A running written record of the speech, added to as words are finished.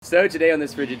So today on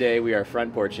this frigid day, we are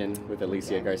front porching with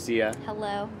Alicia Garcia.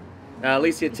 Hello.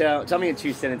 Alicia, tell me in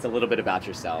 2 sentences a little bit about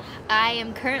yourself. I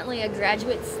am currently a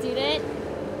graduate student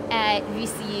at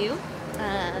VCU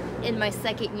in my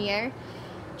second year,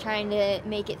 trying to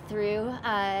make it through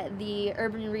the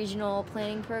Urban Regional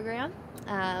Planning program,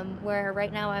 where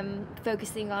right now I'm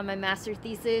focusing on my master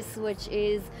thesis, which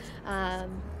is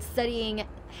studying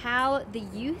how the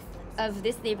youth of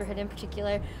this neighborhood in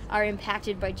particular are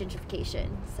impacted by gentrification.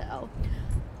 So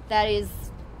that is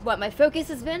what my focus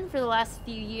has been for the last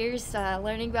few years,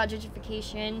 learning about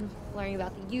gentrification, learning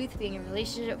about the youth, being in a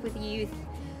relationship with the youth.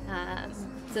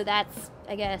 So that's,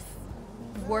 I guess,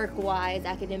 work-wise,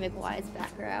 academic-wise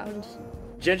background.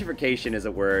 Gentrification is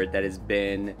a word that has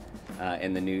been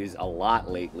in the news a lot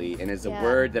lately, and is a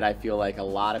word that I feel like a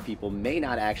lot of people may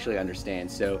not actually understand.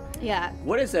 So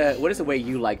what is a way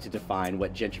you like to define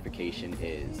what gentrification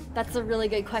is? That's a really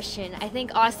good question. I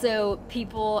think also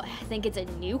people think it's a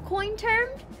new coin term,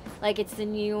 like it's the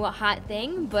new hot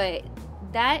thing, but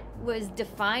that was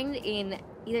defined in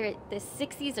either the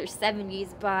 60s or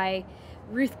 70s by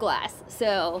Ruth Glass.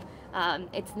 So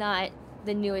it's not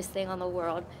the newest thing in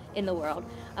the world.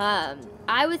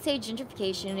 I would say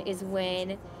gentrification is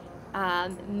when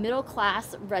middle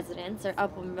class residents or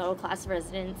upper middle class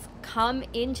residents come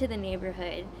into the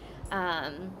neighborhood,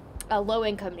 a low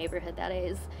income neighborhood that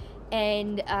is,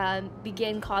 and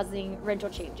begin causing rental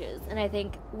changes. And I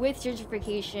think with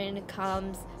gentrification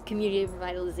comes community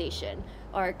revitalization,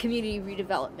 or community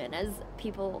redevelopment as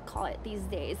people call it these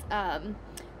days,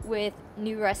 with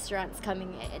new restaurants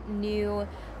coming in, new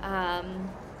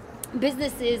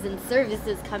businesses and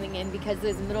services coming in because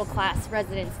those middle class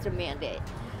residents demand it.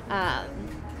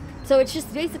 So it's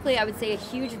just basically, I would say, a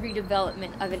huge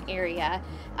redevelopment of an area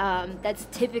that's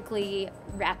typically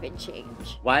rapid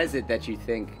change. Why is it that you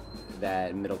think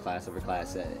that middle class, upper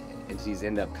class entities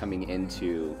end up coming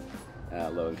into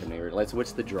low income neighborhoods?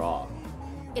 What's the draw?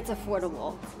 It's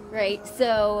affordable, right?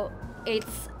 So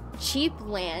it's cheap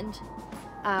land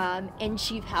and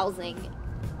cheap housing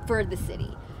for the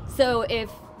city. So if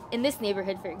in this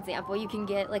neighborhood, for example, you can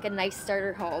get like a nice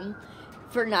starter home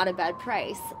for not a bad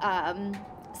price,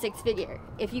 6 figure.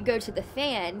 If you go to the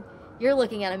Fan, you're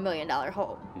looking at $1 million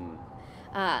home.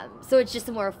 So it's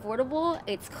just more affordable.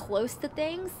 It's close to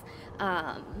things.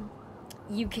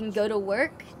 You can go to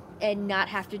work and not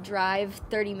have to drive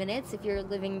 30 minutes if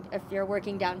you're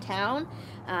working downtown.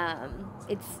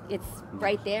 It's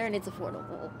right there and it's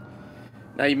affordable.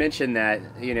 Now you mentioned that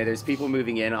there's people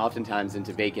moving in oftentimes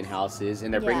into vacant houses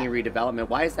and they're bringing redevelopment.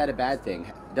 Why is that a bad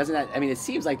thing? Doesn't that, it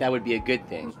seems like that would be a good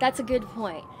thing. That's a good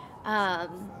point.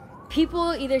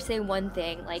 People either say one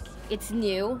thing, like it's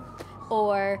new,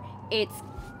 or it's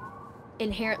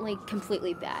inherently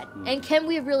completely bad. And can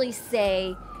we really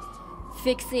say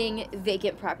fixing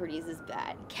vacant properties is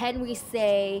bad? Can we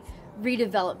say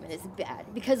redevelopment is bad?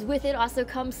 Because with it also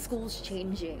comes schools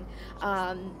changing.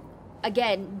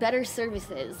 Again, better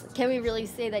services. Can we really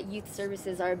say that youth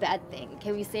services are a bad thing?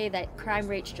 Can we say that crime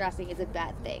rate dropping is a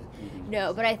bad thing?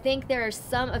 No, but I think there are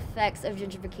some effects of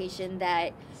gentrification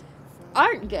that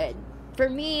aren't good. For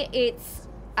me,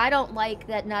 I don't like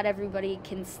that not everybody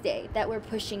can stay, that we're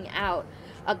pushing out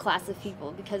a class of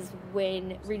people, because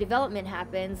when redevelopment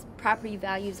happens, property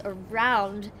values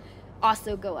around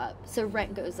also go up, so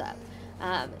rent goes up.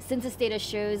 Census data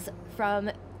shows from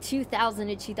 2000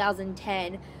 to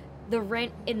 2010, the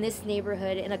rent in this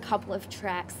neighborhood in a couple of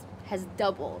tracts has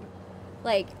doubled,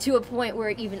 like to a point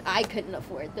where even I couldn't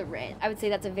afford the rent. I would say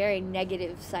that's a very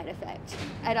negative side effect.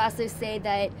 I'd also say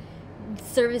that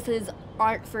services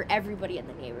aren't for everybody in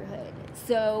the neighborhood,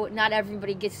 so not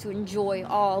everybody gets to enjoy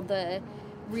all the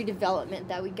redevelopment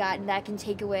that we got, and that can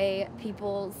take away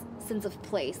people's sense of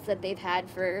place that they've had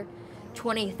for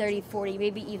 20, 30, 40,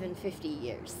 maybe even 50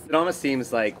 years. It almost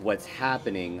seems like what's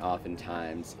happening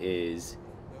oftentimes is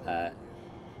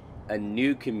a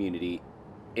new community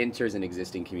enters an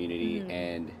existing community,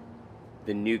 and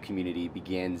the new community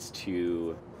begins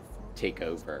to take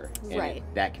over, and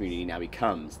that community now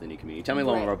becomes the new community. Tell me a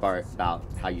little more about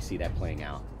how you see that playing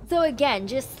out. So again,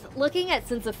 just looking at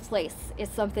sense of place is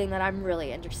something that I'm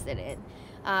really interested in.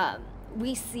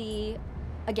 We see,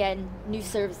 again, new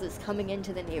services coming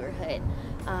into the neighborhood,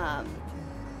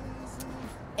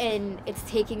 and it's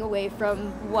taking away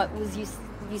from what was used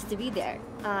to be there.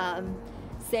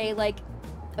 Say like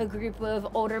a group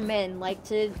of older men like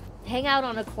to hang out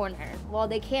on a corner. Well,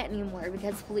 they can't anymore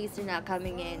because police are now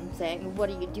coming in saying, what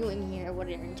are you doing here? What are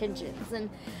your intentions? And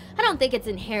I don't think it's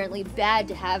inherently bad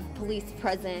to have police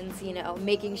presence,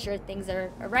 making sure things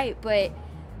are right, but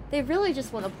they really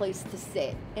just want a place to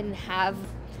sit and have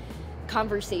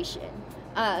conversation.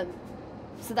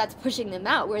 so that's pushing them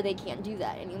out where they can't do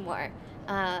that anymore.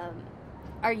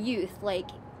 Our youth, like,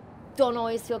 don't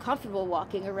always feel comfortable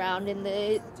walking around in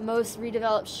the most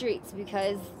redeveloped streets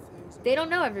because they don't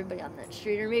know everybody on that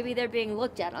street, or maybe they're being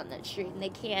looked at on that street and they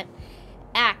can't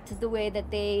act the way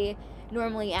that they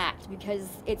normally act because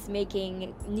it's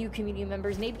making new community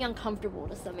members maybe uncomfortable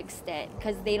to some extent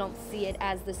because they don't see it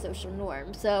as the social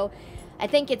norm. So I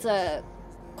think it's a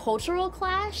cultural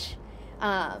clash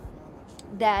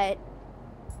that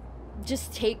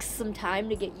just takes some time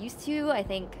to get used to. I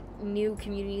think new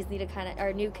community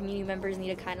members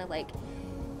need to kind of like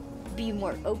be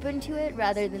more open to it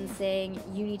rather than saying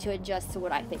you need to adjust to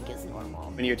what I think is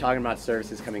normal. When you're talking about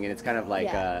services coming in, it's kind of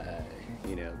like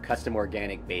custom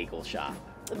organic bagel shop,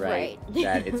 right?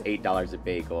 That it's $8 a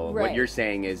bagel. Right. What you're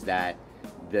saying is that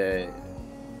the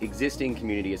existing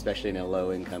community, especially in a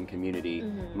low-income community,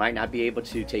 might not be able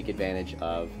to take advantage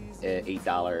of an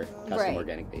 $8 custom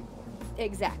organic bagel.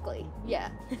 Exactly. Yeah.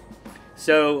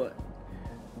 So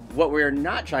what we're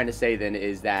not trying to say then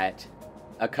is that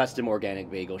a custom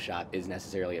organic bagel shop is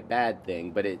necessarily a bad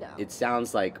thing, but it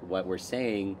sounds like what we're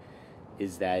saying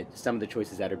is that some of the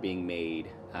choices that are being made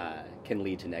can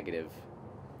lead to negative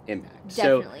impact.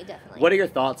 Definitely. What are your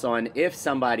thoughts on if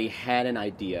somebody had an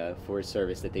idea for a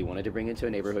service that they wanted to bring into a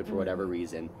neighborhood for whatever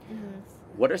reason?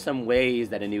 What are some ways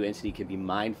that a new entity can be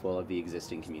mindful of the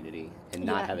existing community and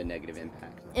not have a negative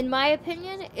impact? In my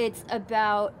opinion, it's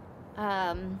about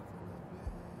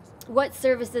what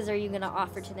services are you going to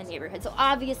offer to the neighborhood? So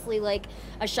obviously, like,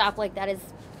 a shop like that is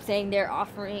saying they're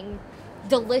offering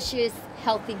delicious,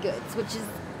 healthy goods, which is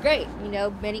great. You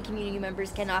know, many community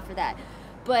members can offer that.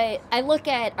 But I look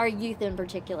at our youth in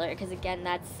particular, because again,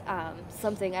 that's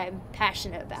something I'm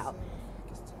passionate about.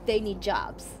 They need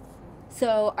jobs.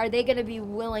 So are they going to be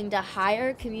willing to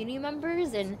hire community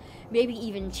members and maybe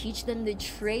even teach them the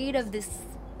trade of this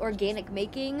organic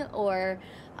making? Or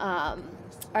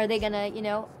are they going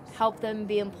to, help them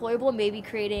be employable, maybe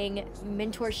creating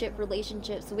mentorship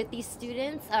relationships with these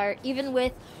students, or even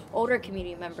with older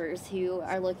community members who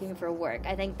are looking for work?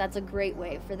 I think that's a great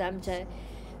way for them to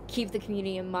keep the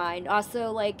community in mind.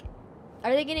 Also, like,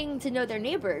 are they getting to know their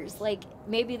neighbors? Like,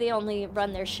 maybe they only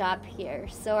run their shop here,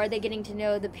 so are they getting to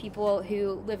know the people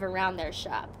who live around their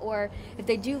shop? Or if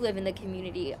they do live in the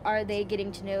community, are they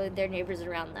getting to know their neighbors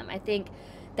around them? I think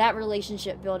that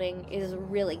relationship building is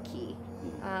really key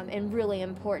and really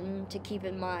important to keep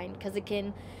in mind, because it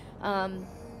can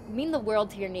mean the world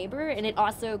to your neighbor, and it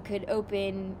also could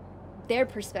open their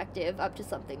perspective up to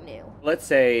something new. Let's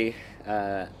say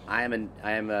I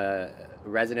am a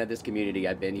resident of this community.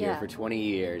 I've been here for 20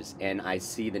 years, and I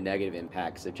see the negative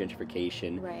impacts of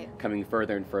gentrification coming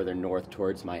further and further north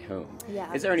towards my home.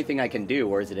 Is there anything I can do,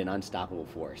 or is it an unstoppable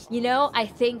force? I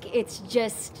think it's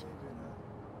just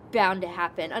bound to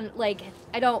happen. Like,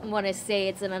 I don't want to say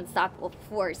it's an unstoppable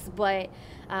force, but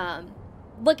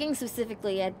looking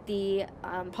specifically at the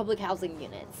public housing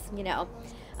units,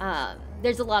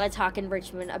 there's a lot of talk in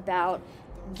Richmond about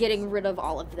getting rid of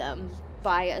all of them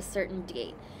by a certain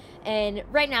date. And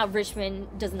right now,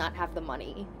 Richmond does not have the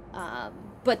money,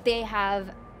 but they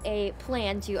have a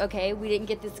plan to, we didn't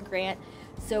get this grant,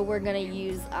 so we're going to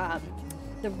use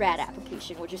the RAD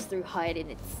application, which is through HUD,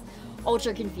 and it's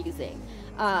ultra confusing.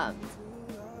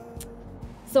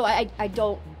 So I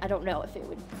don't know if it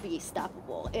would be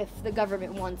stoppable. If the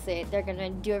government wants it, they're going to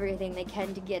do everything they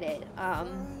can to get it. I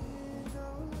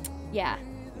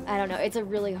don't know. It's a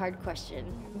really hard question.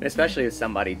 Especially if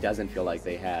somebody doesn't feel like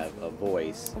they have a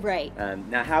voice. Right.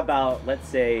 Now, how about, let's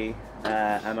say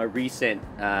I'm a recent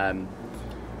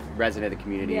resident of the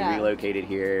community, relocated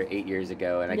here 8 years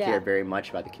ago, and I care very much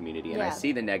about the community, and I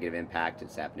see the negative impact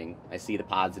that's happening. I see the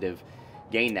positive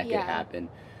gain that could happen.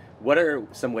 What are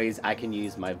some ways I can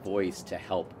use my voice to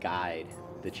help guide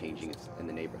the changing in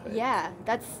the neighborhood? Yeah,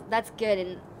 that's good,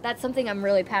 and that's something I'm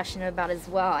really passionate about as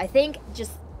well. I think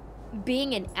just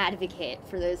being an advocate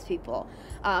for those people,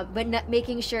 but not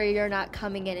making sure you're not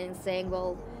coming in and saying,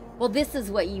 well, this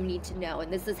is what you need to know,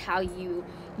 and this is how you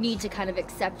need to kind of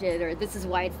accept it, or this is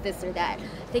why it's this or that.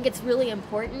 I think it's really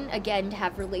important, again, to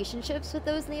have relationships with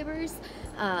those neighbors,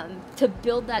 to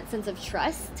build that sense of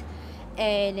trust,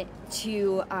 and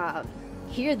to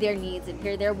hear their needs and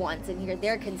hear their wants and hear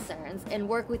their concerns and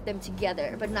work with them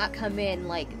together, but not come in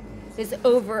like this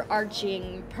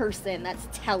overarching person that's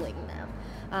telling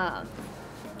them.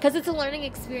 Because it's a learning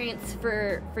experience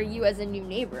for you as a new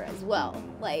neighbor as well.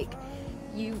 Like,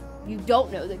 you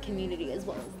don't know the community as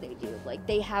well as they do. Like,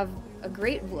 they have a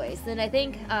great voice. And I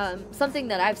think something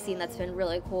that I've seen that's been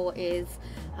really cool is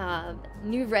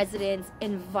new residents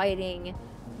inviting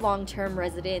long-term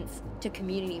residents to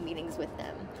community meetings with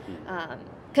them.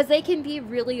 because they can be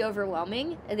really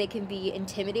overwhelming and they can be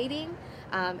intimidating,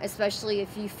 especially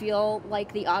if you feel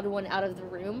like the odd one out of the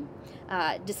room,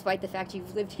 despite the fact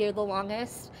you've lived here the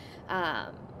longest.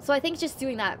 So I think just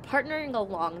doing that, partnering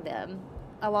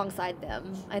alongside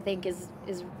them, I think is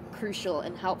crucial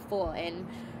and helpful and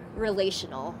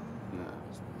relational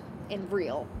and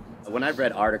real. When I've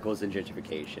read articles in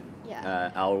gentrification,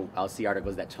 Yeah. I'll see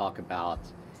articles that talk about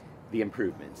the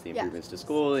improvements to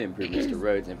school, the improvements to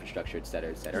roads, infrastructure, et cetera,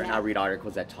 et cetera. And Yeah. I'll read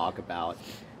articles that talk about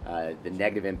the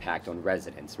negative impact on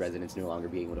residents no longer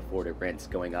being able to afford it, rents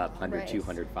going up $100, Right.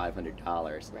 $200,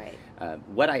 $500. Right.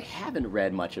 What I haven't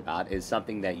read much about is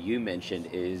something that you mentioned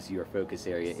is your focus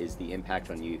area is the impact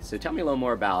on youth. So tell me a little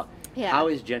more about Yeah. how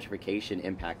is gentrification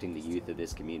impacting the youth of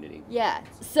this community? Yeah.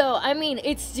 So, I mean,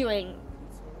 it's doing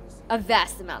a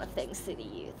vast amount of things to the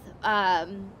youth.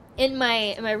 In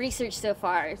my research so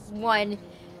far, one,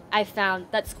 I found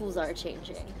that schools are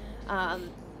changing.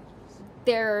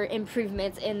 There are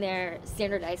improvements in their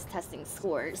standardized testing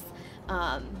scores.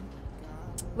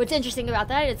 What's interesting about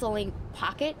that, it's only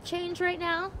pocket change right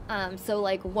now. So,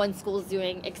 like, one school's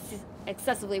doing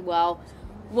excessively well,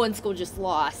 one school just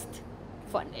lost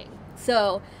funding.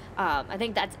 So, I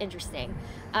think that's interesting.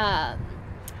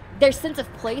 Their sense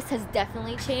of place has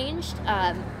definitely changed.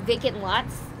 Vacant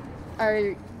lots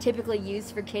are typically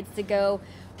used for kids to go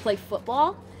play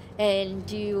football and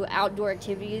do outdoor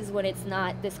activities when it's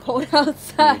not this cold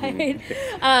outside.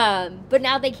 But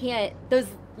now they can't, those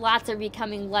lots are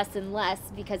becoming less and less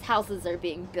because houses are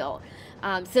being built.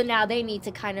 So now they need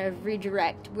to kind of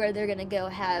redirect where they're going to go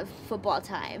have football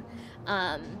time.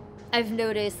 I've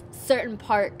noticed certain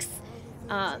parks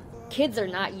kids are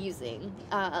not using.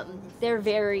 They're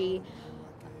very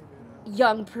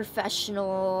young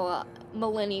professional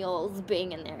millennials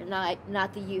being in there,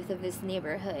 not the youth of this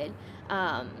neighborhood.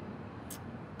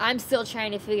 I'm still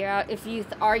trying to figure out if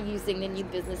youth are using the new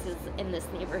businesses in this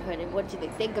neighborhood and what do they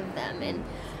think of them. And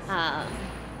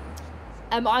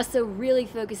I'm also really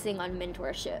focusing on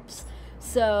mentorships.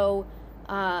 So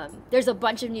there's a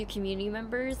bunch of new community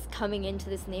members coming into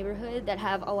this neighborhood that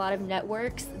have a lot of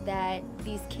networks that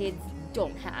these kids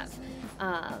don't have.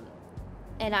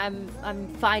 And I'm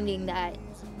finding that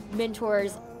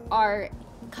mentors are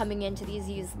coming into these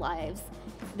youth's lives.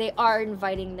 They are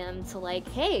inviting them to, like,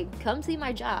 hey, come see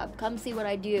my job, come see what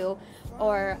I do,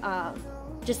 or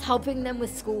just helping them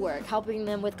with schoolwork, helping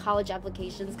them with college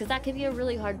applications, because that can be a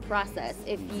really hard process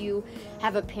if you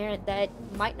have a parent that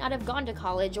might not have gone to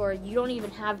college, or you don't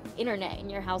even have internet in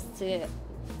your house to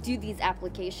do these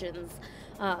applications.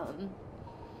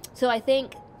 So I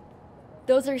think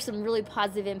those are some really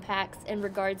positive impacts in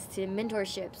regards to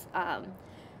mentorships.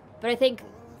 But I think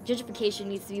gentrification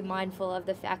needs to be mindful of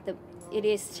the fact that it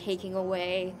is taking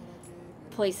away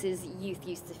places youth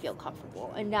used to feel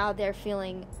comfortable, and now they're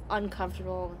feeling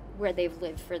uncomfortable where they've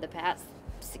lived for the past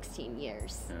 16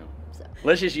 years. Yeah. So.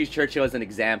 Let's just use Churchill as an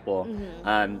example.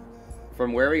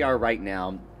 From where we are right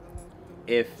now,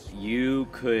 if you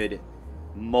could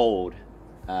mold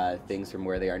things from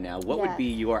where they are now, what would be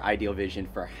your ideal vision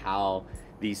for how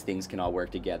these things can all work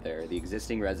together? The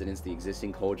existing residents, the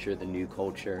existing culture, the new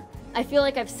culture. I feel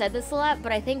like I've said this a lot,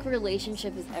 but I think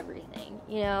relationship is everything.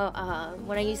 You know,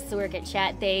 when I used to work at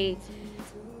Chat, they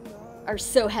are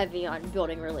so heavy on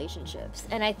building relationships.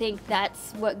 And I think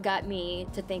that's what got me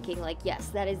to thinking, like, yes,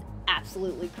 that is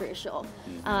absolutely crucial.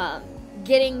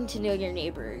 Getting to know your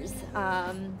neighbors.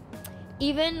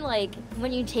 Even, like,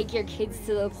 when you take your kids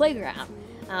to the playground,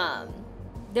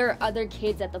 there are other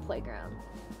kids at the playground.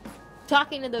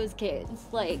 Talking to those kids,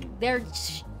 like, they're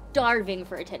starving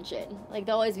for attention. Like,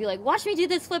 they'll always be like, watch me do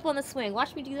this flip on the swing,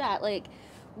 watch me do that. Like,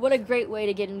 what a great way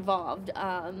to get involved.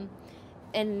 And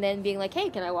then being like, hey,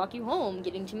 can I walk you home?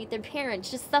 Getting to meet their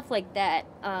parents, just stuff like that.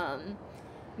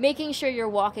 Making sure you're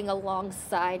walking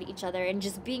alongside each other and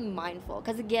just being mindful.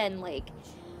 Because, again, like,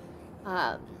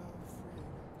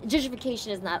 gentrification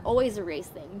is not always a race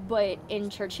thing, but in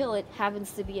Churchill, it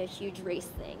happens to be a huge race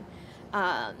thing.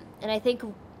 And I think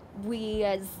we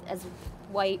as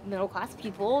white middle-class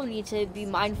people need to be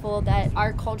mindful that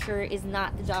our culture is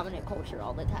not the dominant culture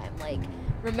all the time. Like,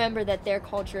 remember that their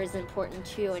culture is important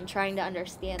too, and trying to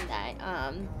understand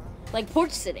that. Like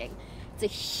porch sitting, it's a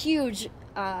huge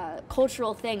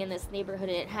cultural thing in this neighborhood,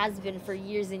 and it has been for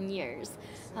years and years.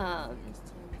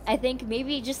 I think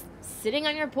maybe just sitting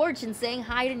on your porch and saying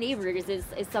hi to neighbors is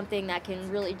something that can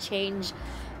really change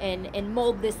and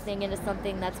mold this thing into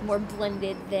something that's more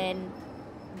blended than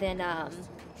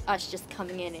us just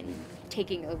coming in and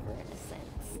taking over in a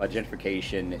sense.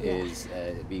 Gentrification is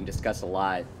being discussed a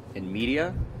lot in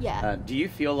media. Yeah. Do you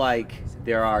feel like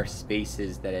there are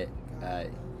spaces that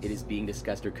it is being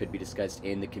discussed or could be discussed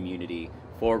in the community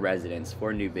for residents,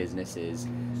 for new businesses?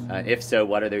 If so,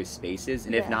 what are those spaces?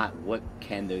 And if not, what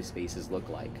can those spaces look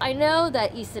like? I know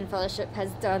that Easton Fellowship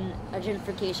has done a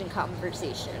gentrification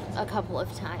conversation a couple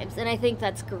of times, and I think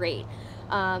that's great.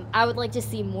 I would like to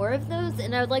see more of those,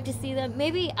 and I would like to see them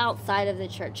maybe outside of the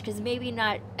church, because maybe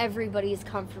not everybody is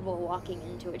comfortable walking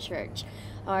into a church,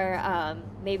 or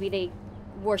maybe they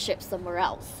worship somewhere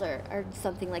else, or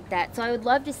something like that. So I would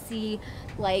love to see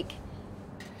like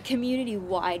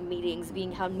community-wide meetings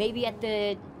being held, maybe at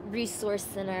the resource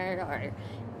center, or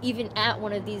even at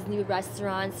one of these new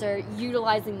restaurants, or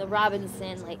utilizing the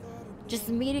Robinson, like just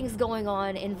meetings going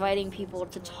on, inviting people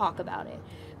to talk about it.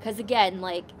 Because again,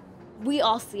 like, we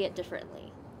all see it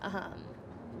differently.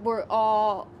 We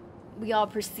all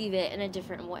perceive it in a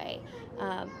different way.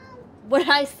 What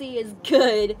I see as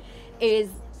good is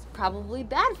probably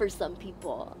bad for some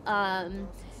people.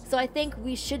 So I think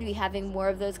we should be having more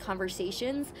of those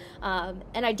conversations.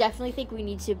 And I definitely think we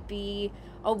need to be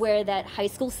aware that high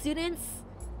school students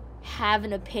have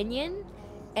an opinion,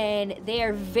 and they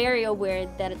are very aware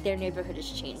that their neighborhood is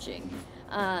changing.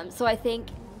 So I think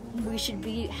we should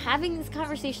be having these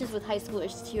conversations with high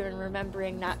schoolers too, and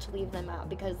remembering not to leave them out,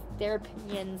 because their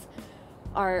opinions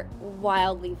are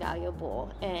wildly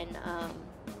valuable, and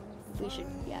we should,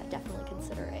 definitely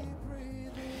consider it.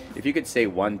 If you could say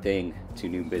one thing to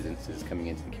new businesses coming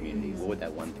into the community, what would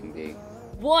that one thing be?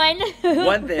 One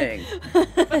thing.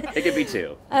 It could be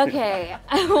two. Okay.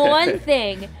 One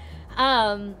thing.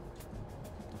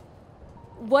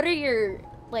 What are your,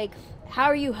 like, how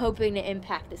are you hoping to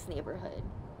impact this neighborhood?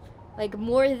 Like,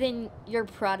 more than your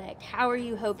product, how are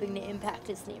you hoping to impact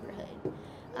this neighborhood?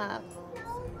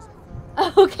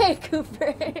 Okay,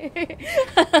 Cooper.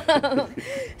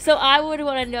 So I would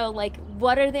want to know, like,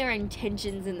 what are their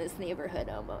intentions in this neighborhood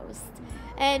almost?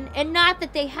 And not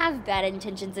that they have bad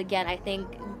intentions. Again, I think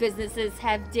businesses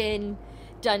have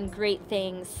done great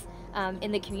things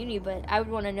in the community, but I would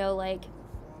want to know, like,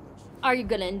 are you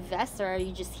going to invest, or are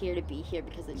you just here to be here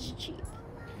because it's cheap?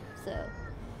 So...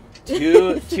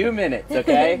 2 minutes,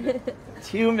 okay?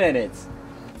 2 minutes.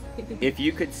 If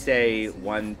you could say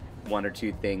one or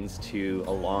two things to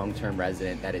a long-term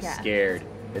resident that is scared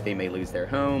that they may lose their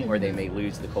home or they may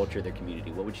lose the culture of their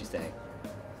community, what would you say?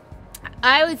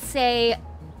 I would say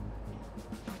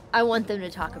I want them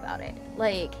to talk about it.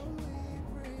 Like,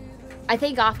 I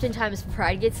think oftentimes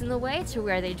pride gets in the way to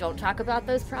where they don't talk about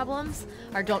those problems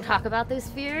or don't talk about those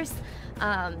fears.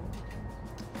 And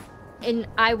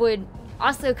I would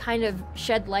also kind of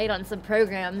shed light on some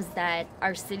programs that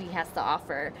our city has to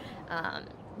offer.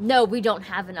 No, we don't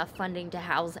have enough funding to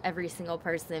house every single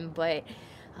person, but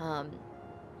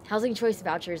housing choice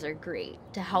vouchers are great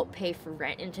to help pay for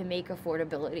rent and to make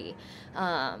affordability.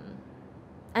 I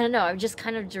don't know, I would just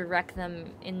kind of direct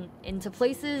them into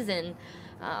places and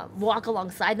walk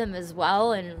alongside them as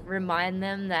well, and remind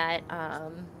them that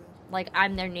like,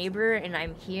 I'm their neighbor and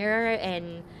I'm here,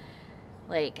 and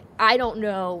like, I don't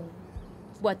know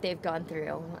what they've gone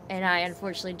through, and I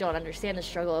unfortunately don't understand the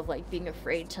struggle of, like, being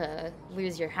afraid to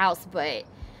lose your house, but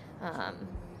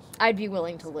I'd be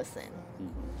willing to listen.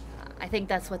 I think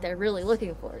that's what they're really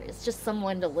looking for, is just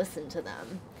someone to listen to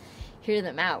them, hear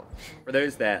them out. For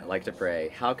those that like to pray,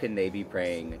 how can they be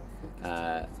praying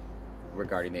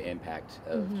regarding the impact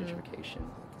of gentrification?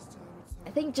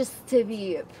 I think just to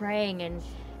be praying and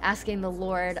asking the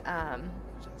Lord,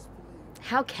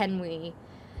 how can we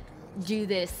do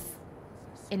this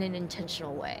in an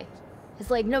intentional way? It's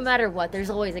like, no matter what, there's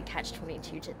always a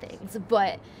catch-22 to things,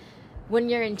 but when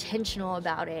you're intentional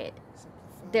about it,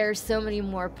 there's so many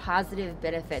more positive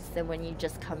benefits than when you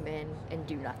just come in and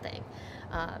do nothing.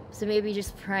 So maybe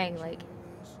just praying, like,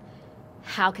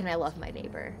 how can I love my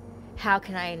neighbor? How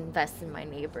can I invest in my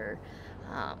neighbor?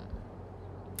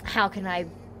 How can I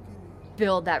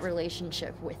build that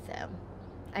relationship with them?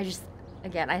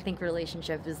 I think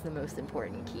relationship is the most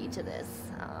important key to this.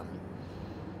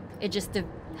 It just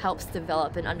helps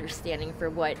develop an understanding for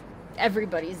what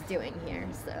everybody's doing here.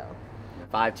 So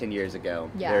 5-10 years ago,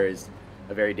 there's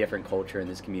a very different culture in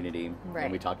this community. Right.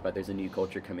 And we talked about there's a new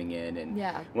culture coming in, and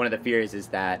Yeah. one of the fears is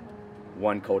that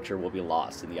one culture will be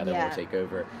lost and the other will take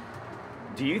over.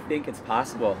 Do you think it's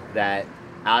possible that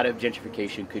out of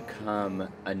gentrification could come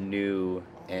a new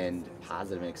and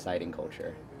positive and exciting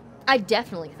culture? I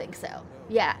definitely think so.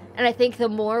 Yeah. And I think the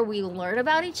more we learn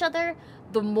about each other,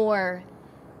 the more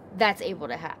that's able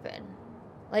to happen.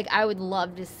 Like, I would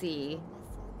love to see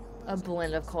a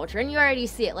blend of culture. And you already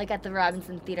see it, like, at the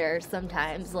Robinson Theater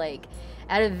sometimes. Like,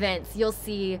 at events, you'll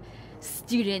see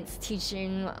students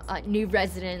teaching new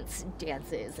residents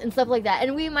dances and stuff like that.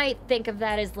 And we might think of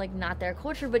that as, like, not their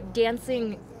culture, but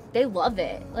dancing they love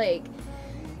it. Like,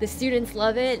 the students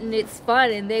love it, and it's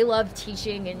fun, and they love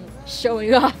teaching and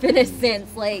showing off in a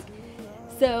sense. Like,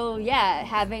 so yeah,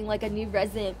 having like a new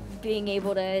resident being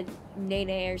able to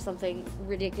nay or something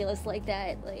ridiculous like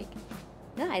that, like,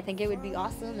 yeah, I think it would be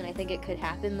awesome, and I think it could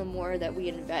happen the more that we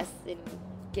invest and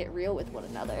get real with one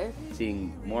another.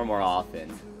 Seeing more and more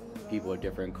often people of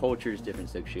different cultures,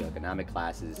 different socioeconomic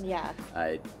classes, Yeah.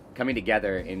 Coming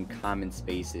together in common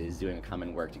spaces, doing a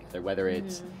common work together, whether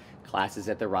it's classes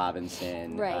at the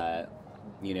Robinson, Right.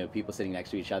 you know, people sitting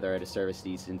next to each other at a service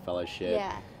decent fellowship,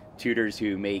 Yeah. tutors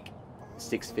who make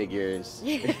six figures,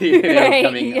 you know, Right,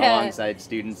 coming yeah. alongside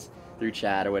students through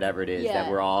chat or whatever it is, Yeah.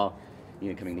 that we're all, you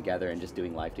know, coming together and just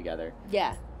doing life together.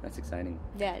 Yeah. That's exciting.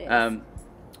 Yeah, it is.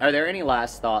 Are there any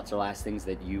last thoughts or last things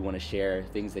that you want to share,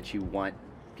 things that you want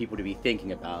people to be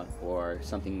thinking about, or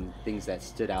things that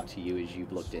stood out to you as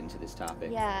you've looked into this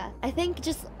topic? Yeah, I think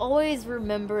just always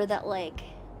remember that, like,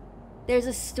 there's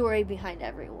a story behind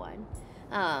everyone.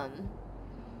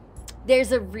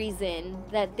 There's a reason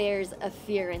that there's a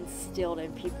fear instilled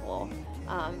in people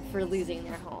for losing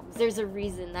their homes. There's a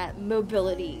reason that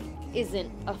mobility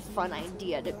isn't a fun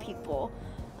idea to people.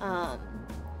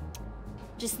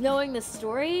 Just knowing the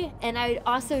story, and I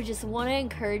also just want to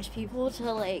encourage people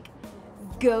to, like,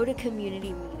 go to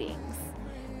community meetings,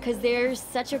 because there's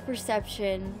such a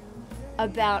perception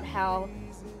about how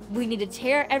we need to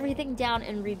tear everything down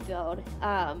and rebuild.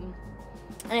 And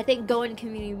I think going to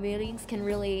community meetings can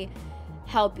really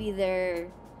help either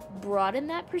broaden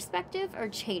that perspective or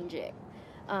change it.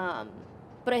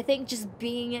 But I think just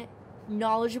being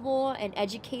knowledgeable and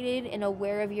educated and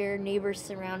aware of your neighbor's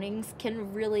surroundings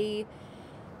can really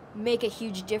make a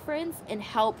huge difference and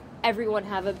help everyone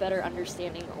have a better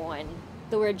understanding on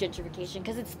the word gentrification,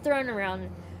 because it's thrown around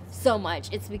so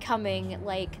much. It's becoming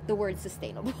like the word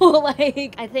sustainable.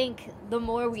 Like, I think the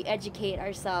more we educate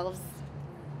ourselves,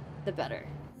 the better.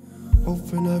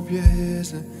 Open up your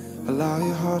ears and allow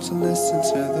your heart to listen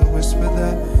to the whisper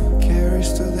that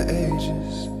carries through the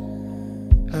ages.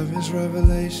 Heaven's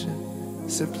revelation,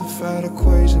 simplified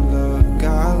equation. Love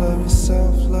God, love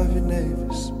yourself, love your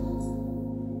neighbors.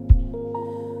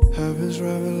 Heaven's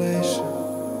revelation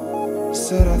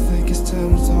said, I think it's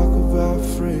time to talk about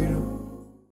freedom.